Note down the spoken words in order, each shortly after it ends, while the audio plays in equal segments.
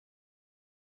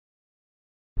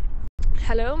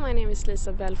Hello, my name is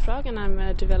Lisa Belfrag and I'm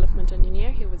a development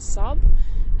engineer here with Saab.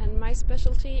 And my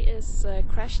specialty is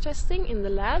crash testing in the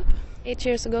lab. 8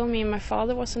 years ago, me and my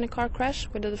father was in a car crash.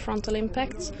 We did the frontal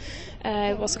impacts.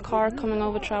 It was a car coming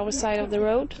over to our side of the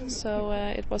road, so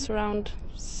it was around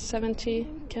 70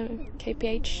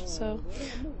 kph.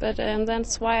 And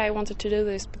that's why I wanted to do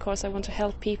this, because I want to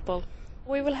help people.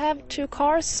 We will have two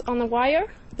cars on a wire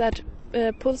that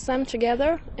pulls them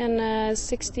together in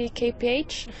 60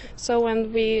 kph. So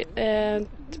when we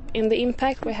in the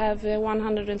impact we have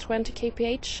 120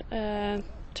 kph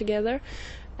together,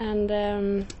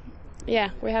 and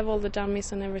yeah, we have all the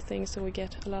dummies and everything, so we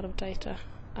get a lot of data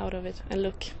out of it and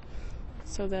look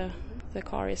so the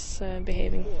car is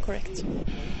behaving correct.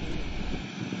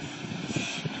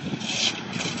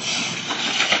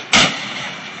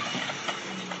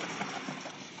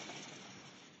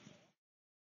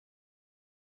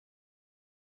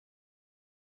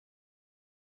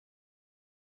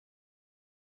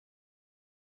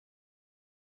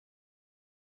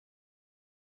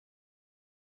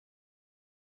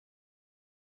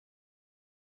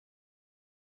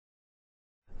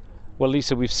 Well,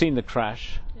 Lisa, we've seen the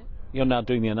crash. Yeah. You're now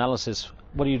doing the analysis.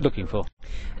 What are you looking for?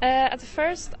 At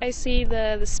first I see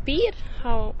the speed,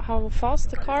 how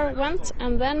fast the car went,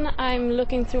 and then I'm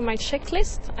looking through my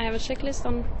checklist. I have a checklist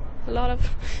on a lot of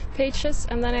pages,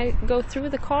 and then I go through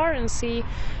the car and see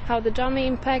how the dummy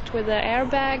impact with the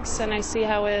airbags, and I see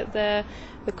how the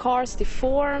car's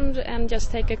deformed, and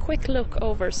just take a quick look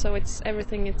over so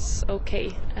everything is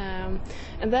okay.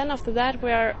 And then after that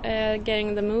we are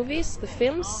getting the movies, the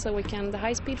films, so we can the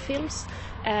high-speed films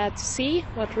to see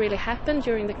what really happened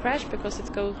during the crash, because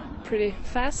it goes pretty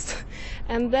fast.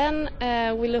 And then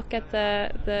we look at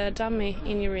the dummy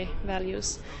injury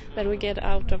values that we get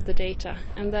out of the data,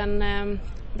 and then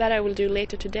that I will do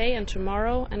later today and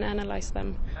tomorrow and analyze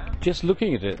them. Just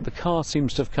looking at it, the car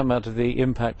seems to have come out of the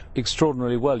impact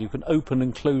extraordinarily well. You can open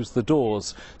and close the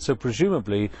doors, so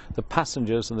presumably the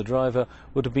passengers and the driver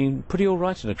would have been pretty all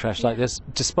right in a crash like this,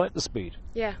 despite the speed.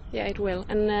 Yeah, it will,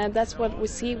 and that's what we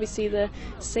see. We see the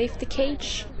safety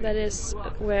cage, that is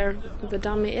where the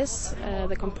dummy is,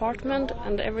 the compartment,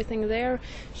 and everything there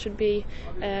should be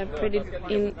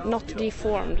not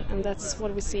deformed, and that's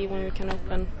what we see when we can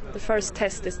open. The first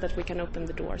test is that we can open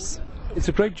the doors. It's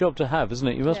a great job to have, isn't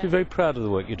it? You must be very proud of the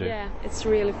work you do. Yeah, it's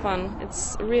really fun.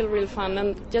 It's really fun,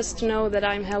 and just to know that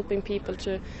I'm helping people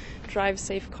to drive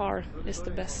safe car is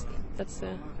the best. That's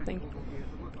the thing.